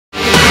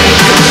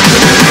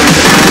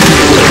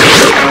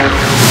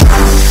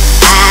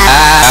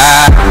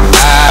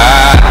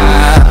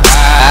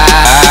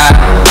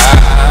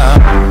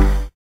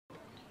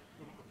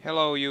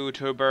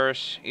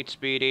YouTubers, it's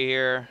BD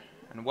here,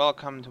 and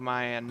welcome to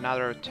my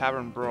another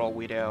Tavern Brawl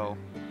video.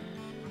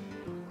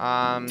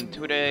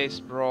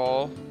 Today's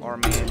Brawl, or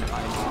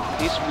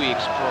this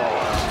week's Brawl,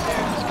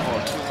 is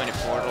called Too Many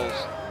Portals.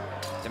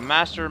 The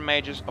Master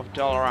Mages of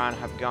Dalaran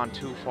have gone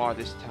too far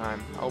this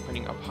time,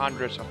 opening up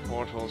hundreds of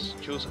portals.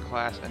 Choose a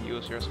class and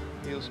use your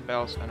heal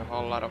spells and a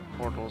whole lot of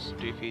portals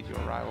to defeat your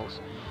rivals.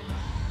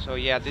 So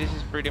yeah, this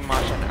is pretty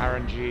much an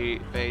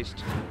RNG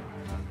based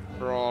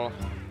Brawl.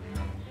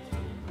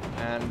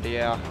 And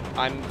yeah,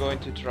 I'm going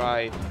to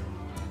try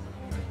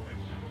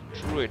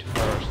Druid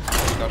first,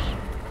 because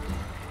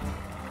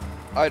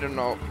I don't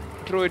know,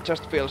 Druid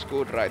just feels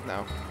good right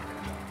now.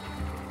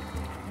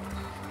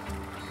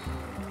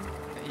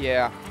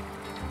 Yeah,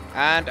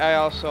 and I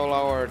also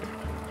lowered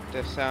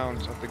the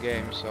sounds of the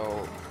game,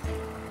 so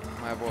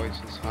my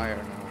voice is higher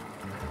now.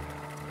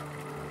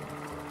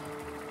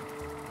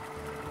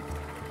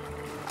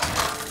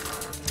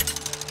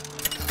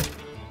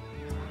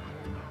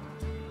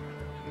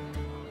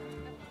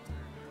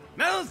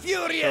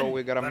 So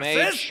we got a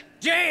mage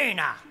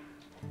Jaina.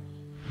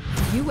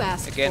 You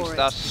asked against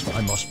for us.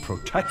 I must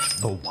protect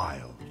the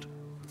wild.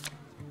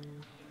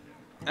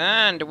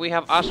 And we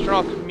have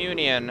Astral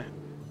Communion.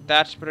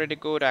 That's pretty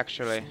good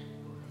actually.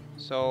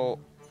 So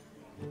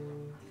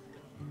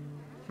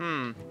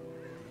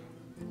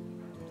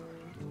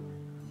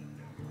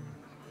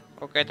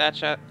okay, that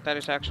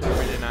is actually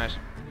really nice.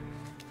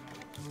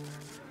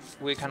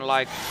 We can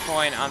like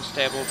coin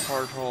unstable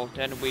portal,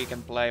 then we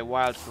can play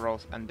wild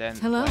growth and then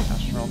play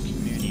Astral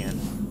Communion,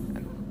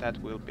 and that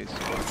will be so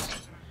nice.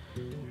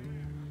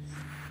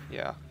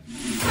 Yeah.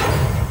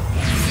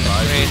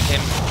 Let's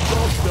him.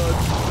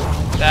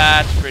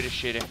 That's pretty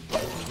shitty.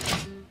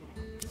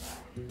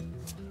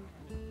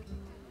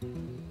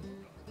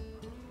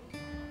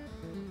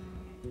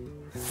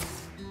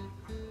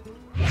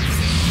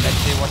 Let's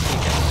see what he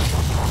gets.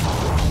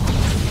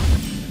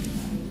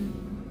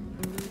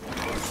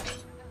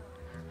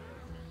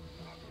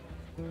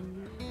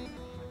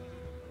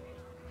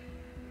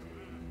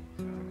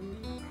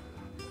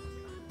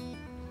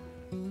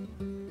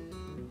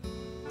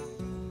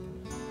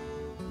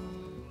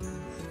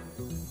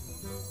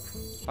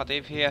 But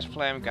if he has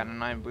flame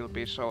cannon, I will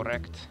be so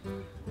wrecked.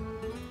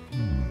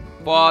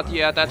 But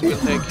yeah, that will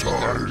take his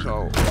turn,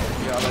 so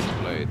yeah, let's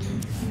play it.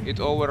 It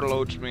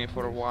overloads me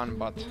for one,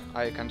 but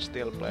I can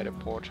still play the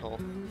portal.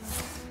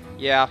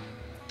 Yeah,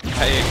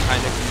 I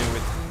kinda knew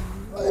it.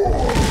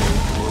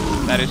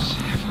 That is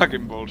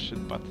fucking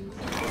bullshit, but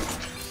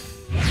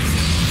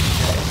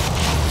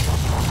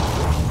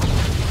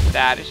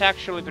that is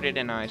actually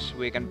pretty nice.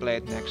 We can play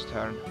it next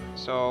turn.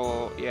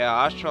 So yeah,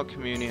 Astral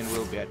Communion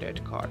will be a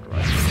dead card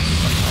right now.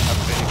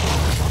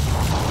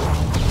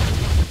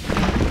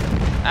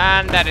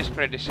 And that is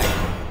pretty sick.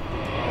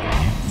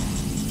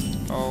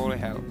 Holy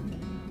hell.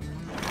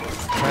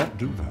 Can't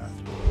do that.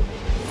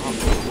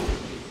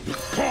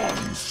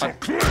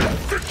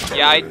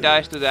 Yeah, it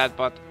dies to that,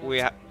 but we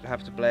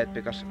have to play it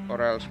because,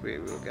 or else we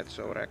will get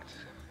so wrecked.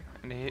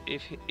 And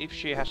if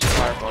she has a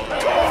fireball.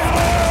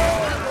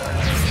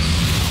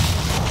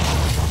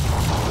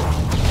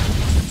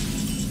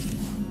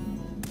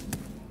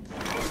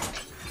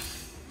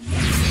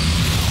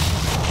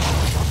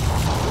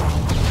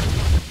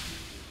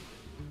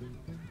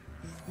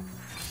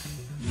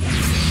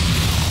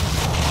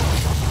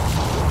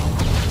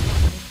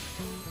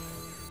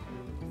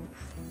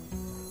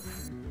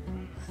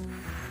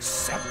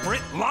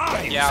 Separate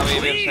lives. Yeah, we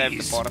will save the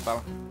please.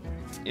 portal.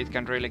 It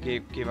can really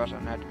give us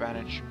an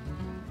advantage.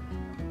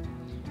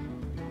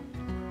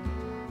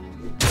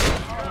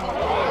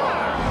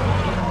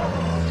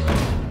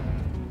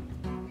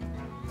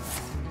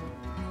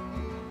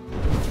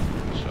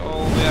 So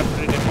we are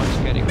pretty much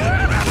getting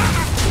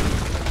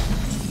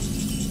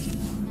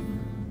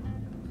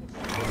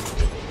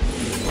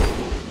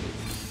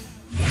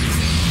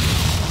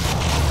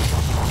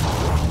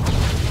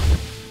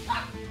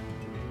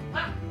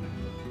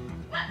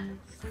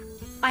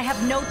I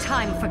have no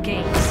time for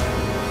games.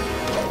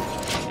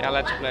 Yeah,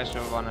 let's play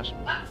Sylvanas.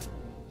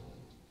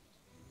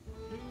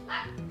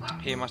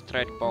 He must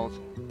trade both.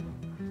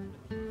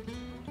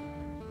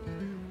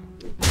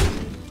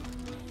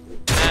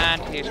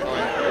 And he's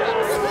going for this.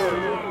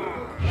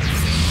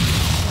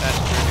 That's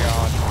pretty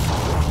odd.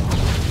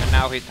 And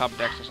now he top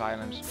decks the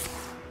silence.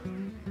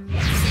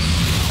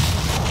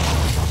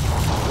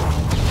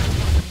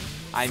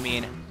 I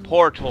mean,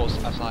 portals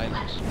as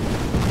silence.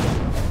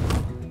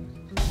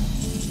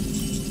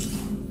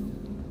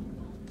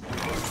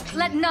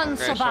 Let none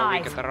Okay,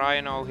 survive. so we get a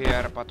Rhino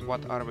here, but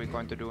what are we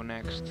going to do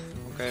next?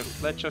 Okay,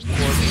 let's just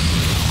force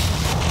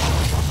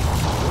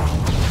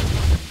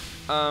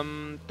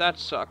it. That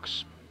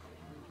sucks.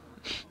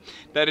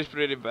 That is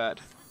pretty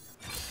bad.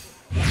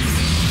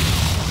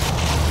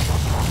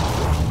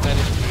 That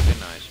is pretty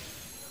nice,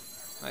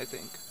 I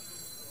think.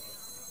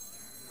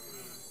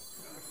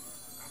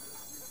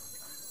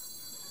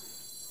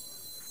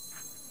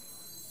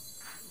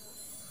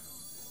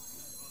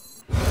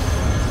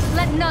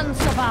 Let none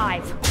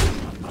survive.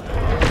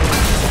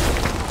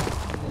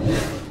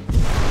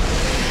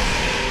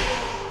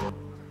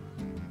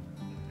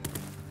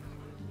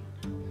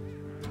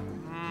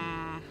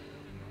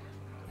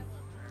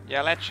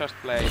 Yeah, let's just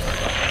play.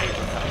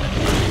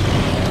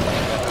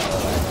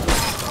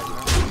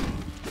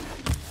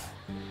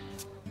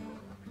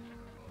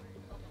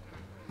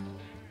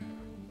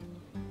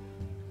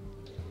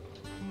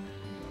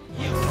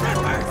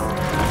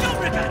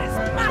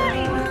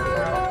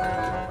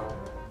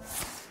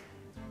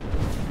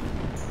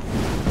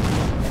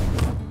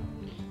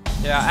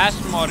 Yeah,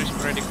 Asmod is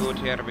pretty good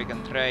here, we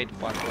can trade,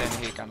 but then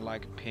he can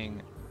like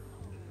ping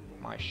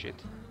my shit.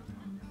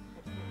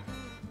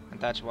 And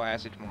that's why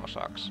Acid Maw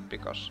sucks,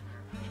 because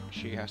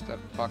she has the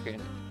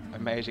fucking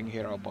amazing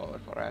hero power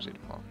for Acid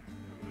Maw.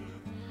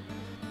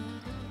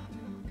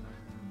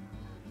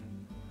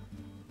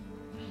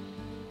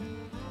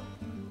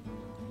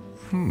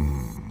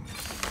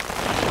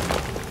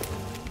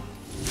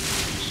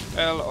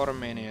 Spell or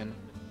minion?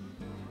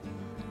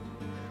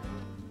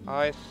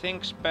 I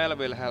think spell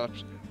will help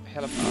us.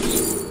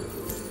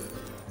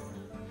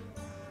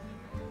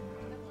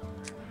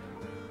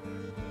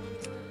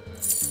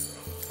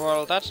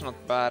 Well, that's not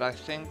bad, I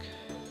think.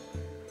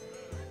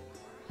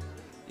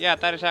 Yeah,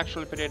 that is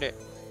actually pretty good.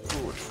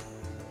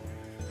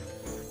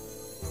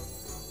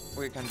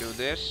 We can do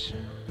this.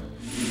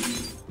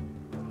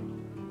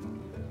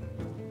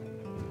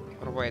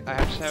 Or wait, I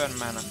have 7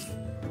 mana.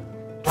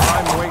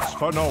 Time waits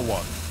for no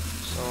one.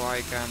 So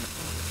I can...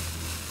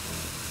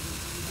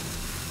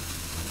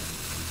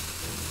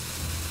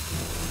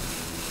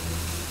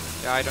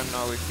 Yeah, I don't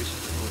know if this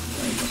is a good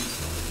play, but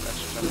let's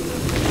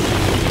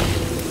just...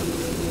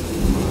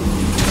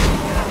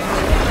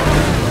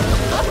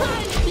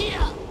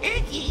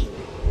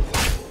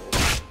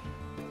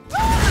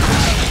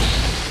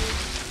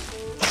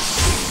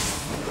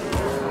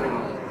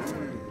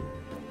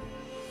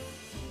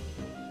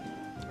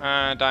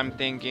 And I'm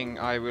thinking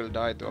I will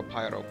die to a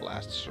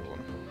pyroblast soon.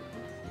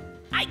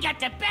 I got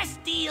the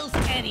best deals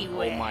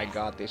anywhere. Oh my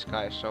god, this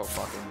guy is so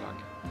fucking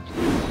lucky.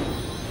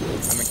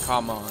 I mean,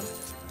 come on.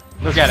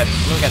 Look at it,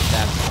 look at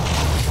that.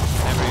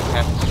 Whenever you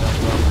cast it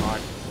so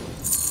hard.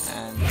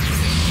 And...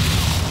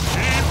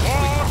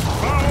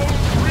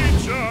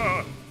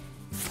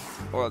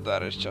 Well,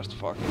 that is just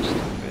fucking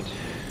stupid.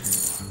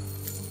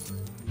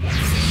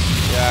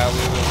 Yeah,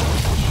 we will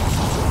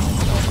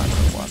lose no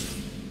matter what.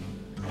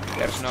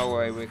 There's no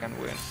way we can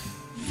win. No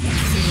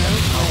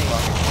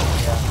fucking way,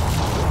 yeah.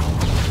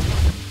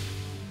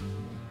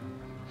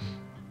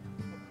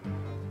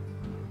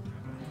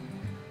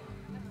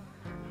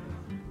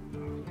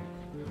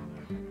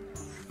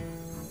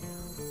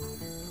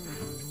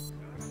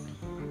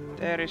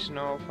 There is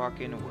no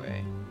fucking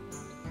way.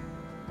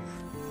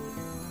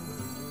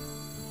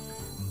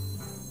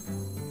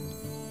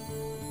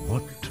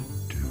 What to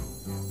do?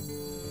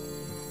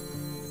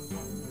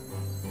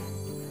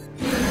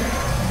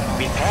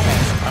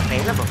 Repairs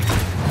available.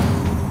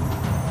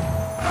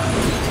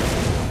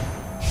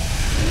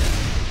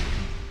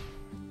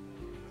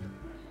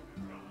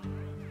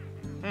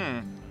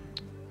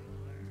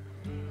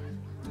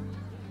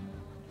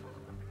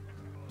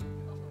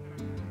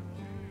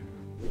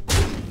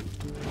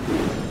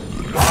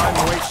 Time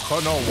waits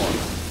for no one.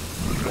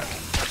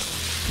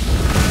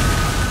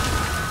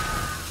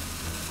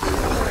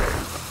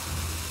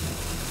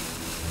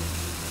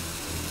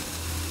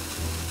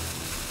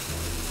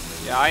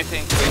 Yeah, I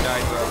think we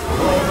died well.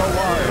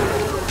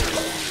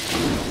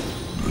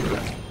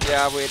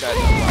 Yeah, we died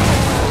well.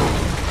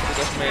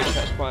 Because Mage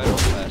has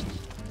Pyroblast.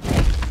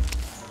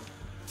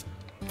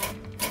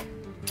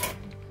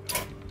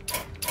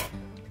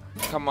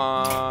 Come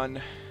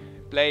on.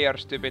 Player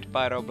stupid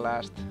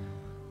Pyroblast.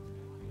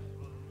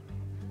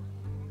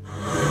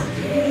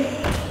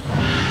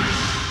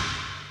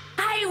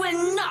 I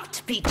will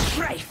not be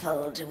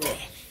trifled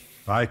with.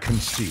 I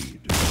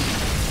concede.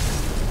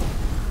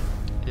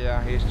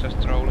 Yeah, he's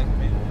just trolling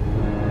me.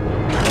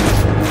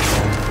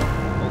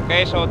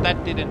 Okay, so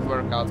that didn't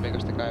work out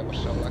because the guy was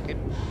so lucky.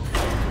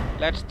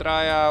 Let's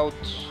try out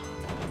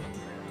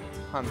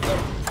Hunter.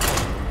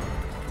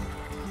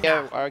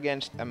 Yeah,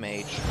 against a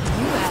mage.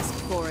 You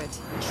asked for it.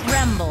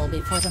 Tremble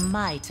before the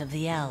might of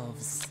the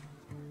elves.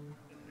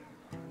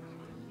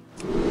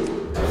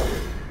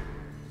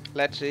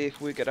 Let's see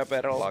if we get a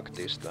better luck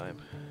this time.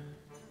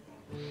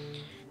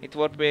 It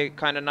would be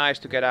kinda nice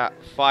to get a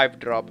 5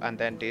 drop and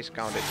then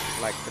discount it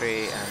like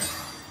 3 and...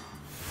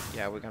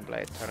 Yeah, we can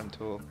play it turn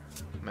 2,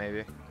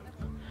 maybe.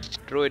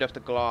 Druid of the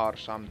Claw or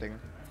something.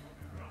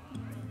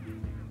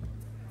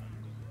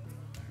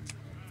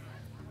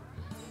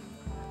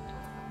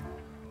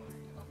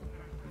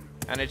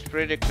 And it's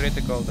pretty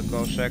critical to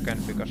go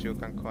second because you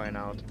can coin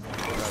out.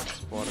 That's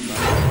for the...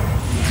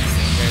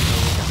 Okay, so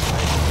we can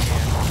play it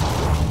again.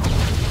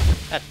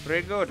 That's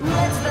pretty good.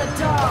 Let the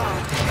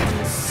dark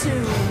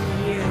consume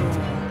you.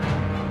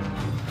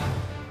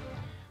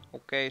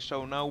 Okay,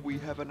 so now we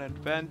have an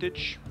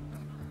advantage.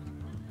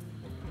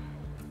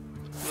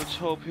 Let's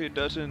hope he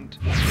doesn't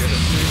get a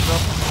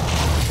 3-drop.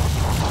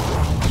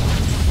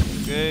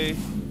 Okay.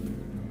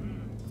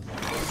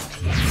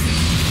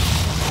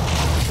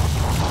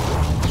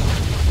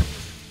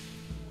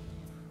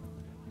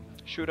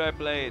 Should I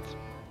play it?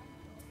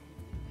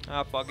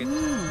 Ah, fuck it.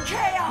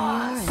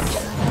 Chaos!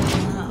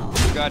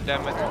 God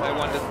damn it! I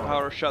wanted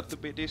power shot to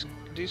be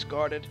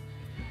discarded.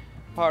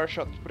 Power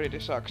shot pretty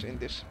sucks in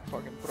this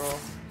fucking brawl.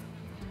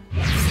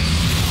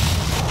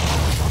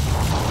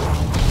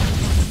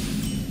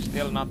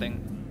 Still nothing.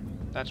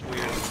 That's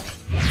weird.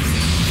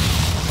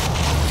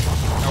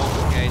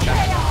 Okay,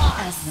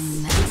 As the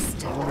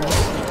master.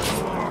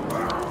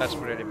 that's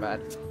pretty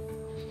bad.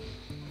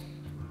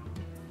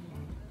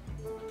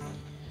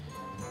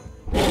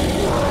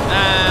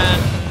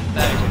 And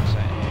that is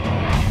insane.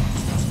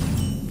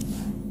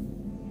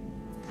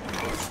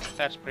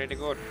 That's pretty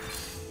good.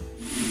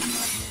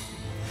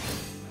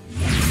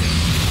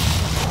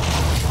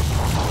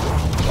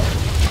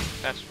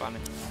 That's funny.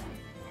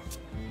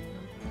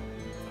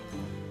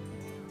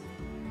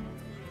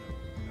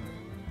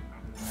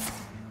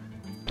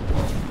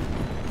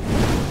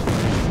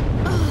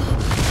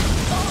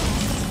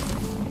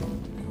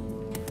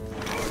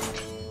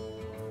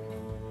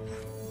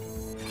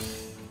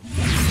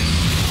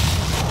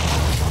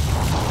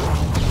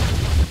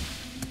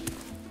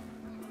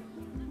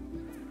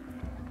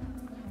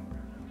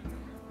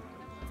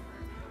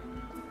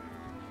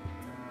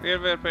 We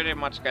will pretty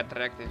much get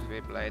wrecked if we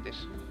play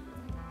this.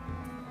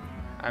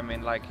 I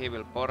mean, like, he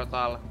will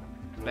portal,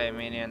 play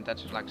minion,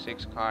 that's like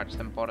 6 cards,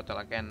 then portal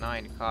again,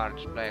 9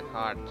 cards, play a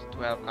card,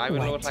 12. I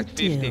will lose like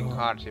 15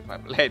 cards if I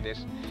play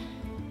this.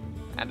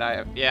 And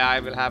I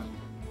will have,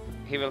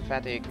 he will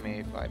fatigue me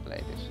if I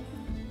play this.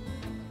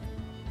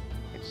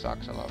 It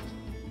sucks a lot.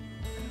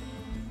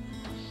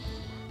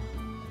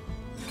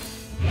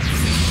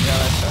 Yeah,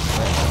 let's just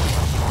play that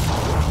one.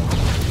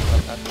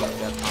 But that's like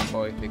that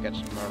combo if he gets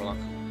Murloc.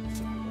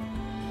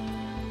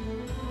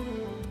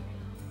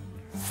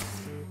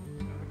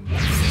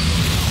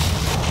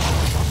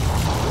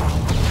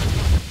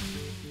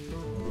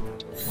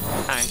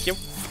 Thank you.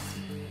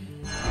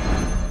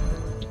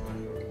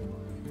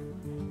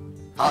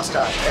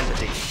 Hostile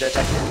entity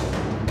detected.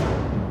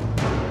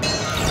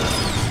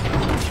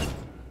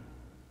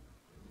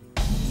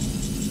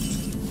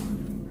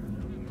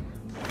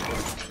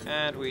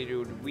 And we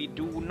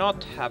do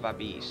not have a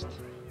beast.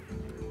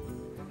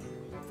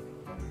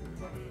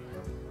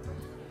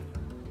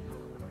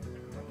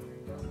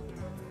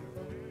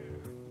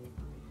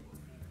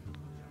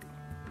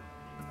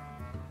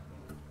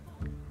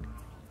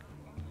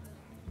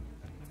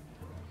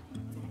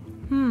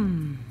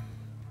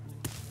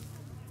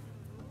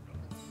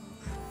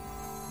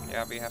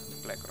 Yeah, we have to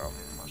play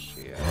Gromos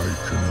here. I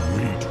can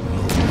wait no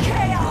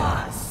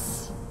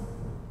Chaos!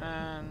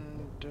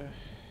 And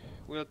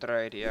we'll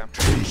trade, yeah.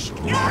 taste.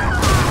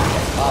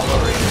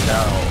 Following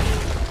now.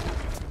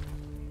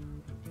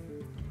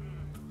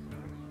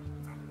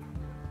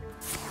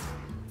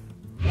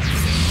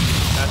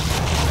 That's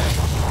pretty bad.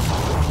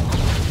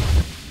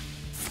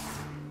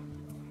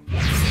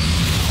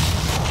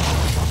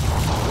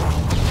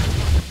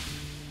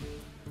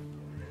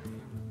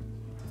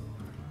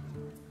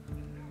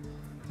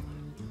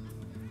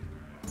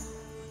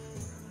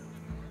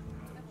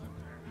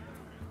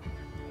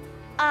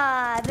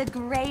 Ah, the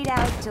great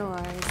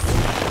outdoors.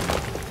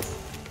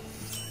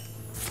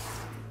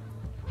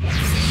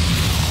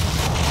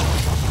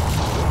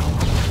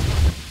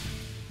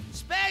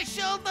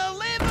 Special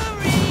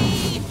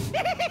delivery!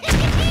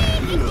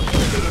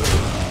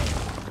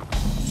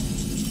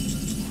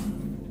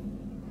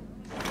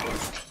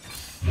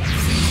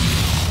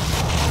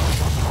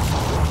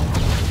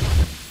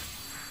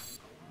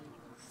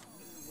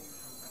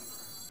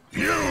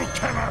 You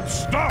cannot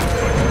stop the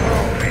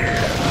glory!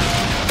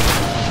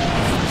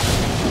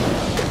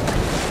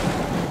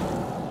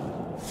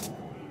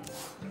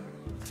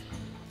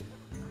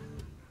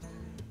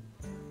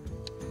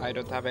 I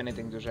don't have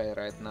anything to say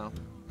right now.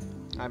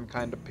 I'm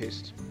kinda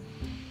pissed.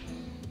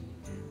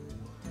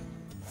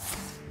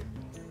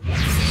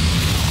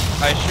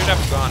 I should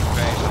have gone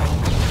face, I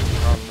think.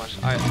 Grommas.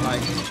 I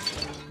like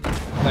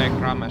play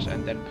Grommas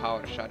and then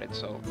power shot it,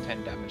 so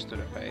 10 damage to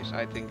the face.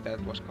 I think that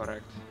was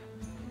correct.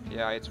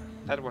 Yeah,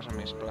 that was a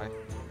misplay.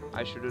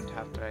 I shouldn't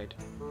have trade.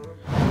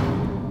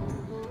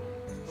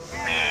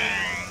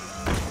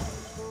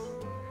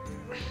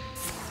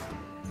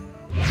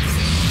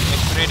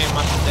 It's pretty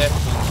much death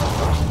win for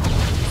cost.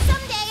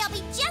 Someday I'll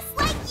be just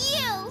like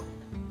you!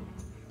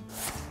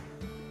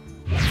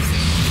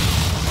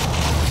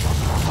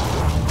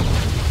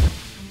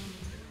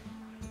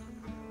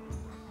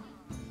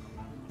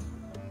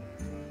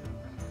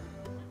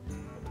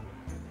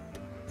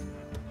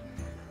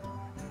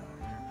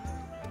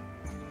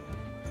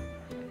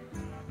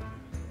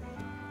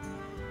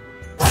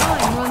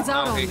 Time runs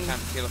out No, on he me.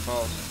 can't kill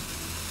both.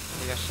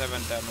 He has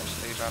 7 damage,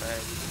 these are 8.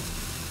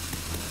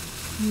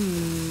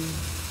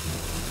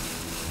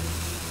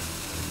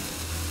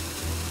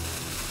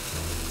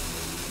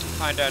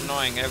 Kinda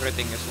annoying,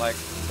 everything is like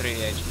 3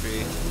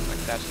 HP.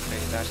 Like that's 3,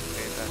 that's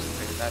 3, that's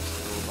 3, that's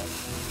 2, but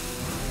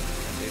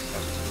and this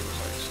has 2,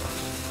 so it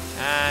sucks.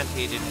 And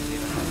he didn't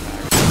even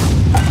attack.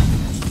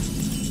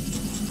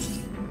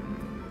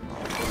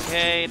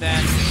 Okay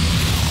then.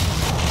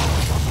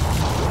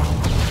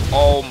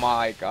 Oh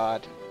my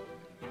god.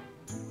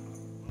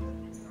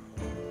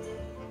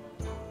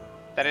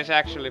 That is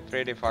actually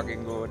pretty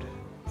fucking good.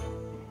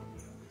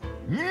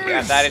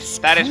 Yeah, that is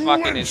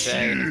fucking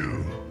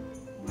insane.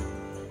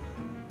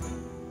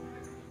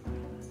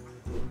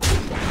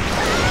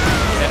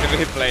 Then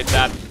we played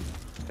that.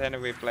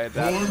 Then we played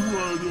that.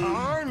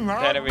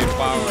 Then we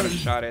power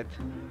shot it.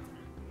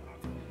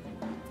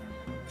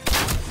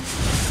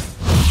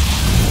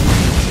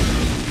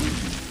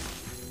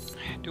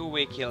 Do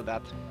we kill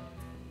that?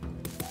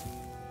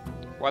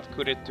 What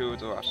could it do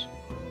to us?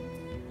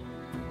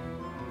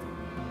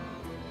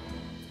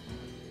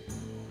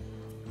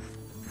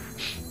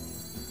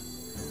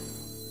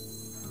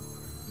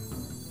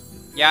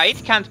 Yeah,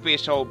 it can't be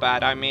so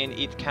bad. I mean,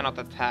 it cannot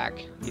attack,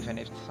 even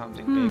if it's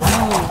something big.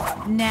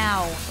 Move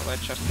now. So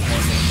let's just play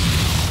this.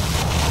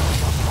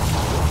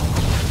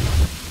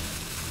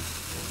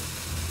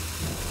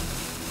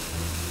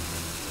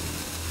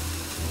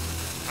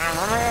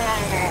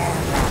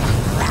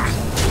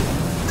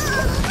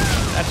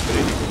 That's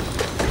pretty good.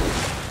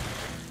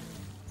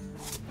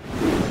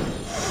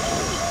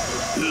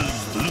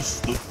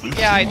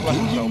 Yeah, it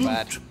wasn't so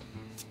bad.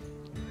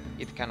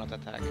 It cannot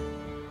attack.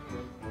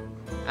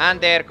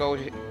 And there goes...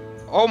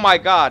 Oh my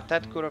god,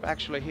 that could have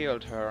actually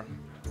healed her.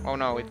 Oh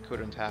no, it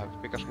couldn't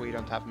have, because we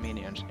don't have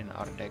minions in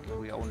our deck.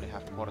 We only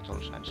have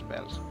portals and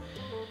spells.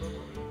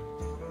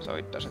 So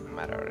it doesn't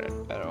matter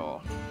at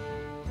all.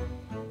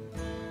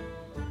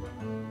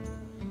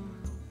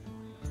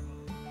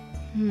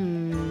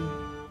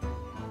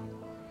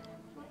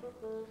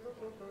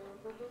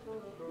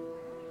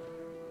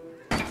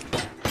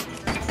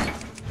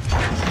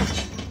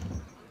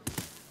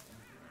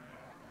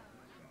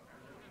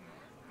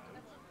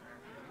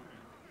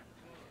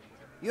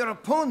 Your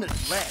opponent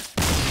left.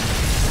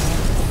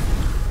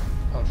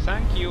 Oh,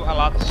 thank you a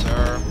lot,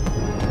 sir.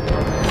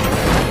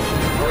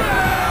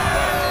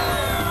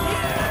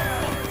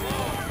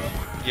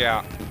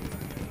 Yeah.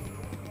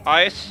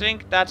 I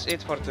think that's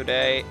it for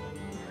today.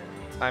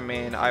 I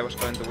mean, I was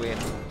going to win,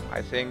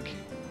 I think.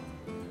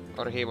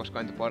 Or he was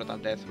going to Portal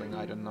Deathwing,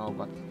 I don't know,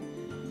 but...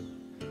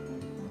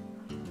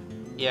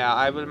 Yeah,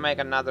 I will make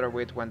another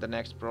vid when the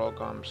next Brawl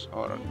comes,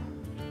 or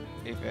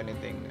if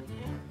anything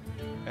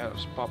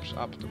else pops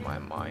up to my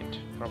mind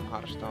from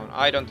Hearthstone.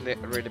 I don't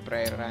really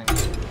play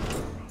ranked,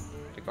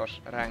 because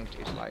ranked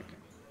is like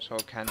so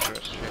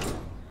cancerous shit.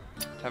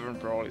 Tavern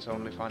Brawl is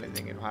only funny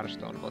thing in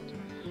Hearthstone, but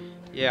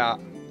yeah,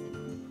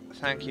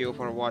 thank you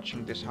for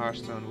watching this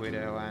Hearthstone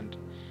video, and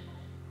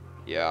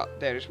yeah,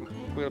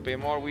 will be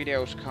more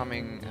videos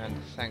coming, and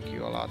thank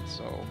you a lot.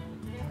 So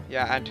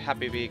yeah, and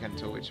happy weekend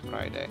too, it's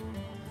Friday.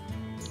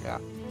 Yeah,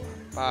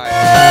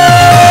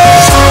 bye.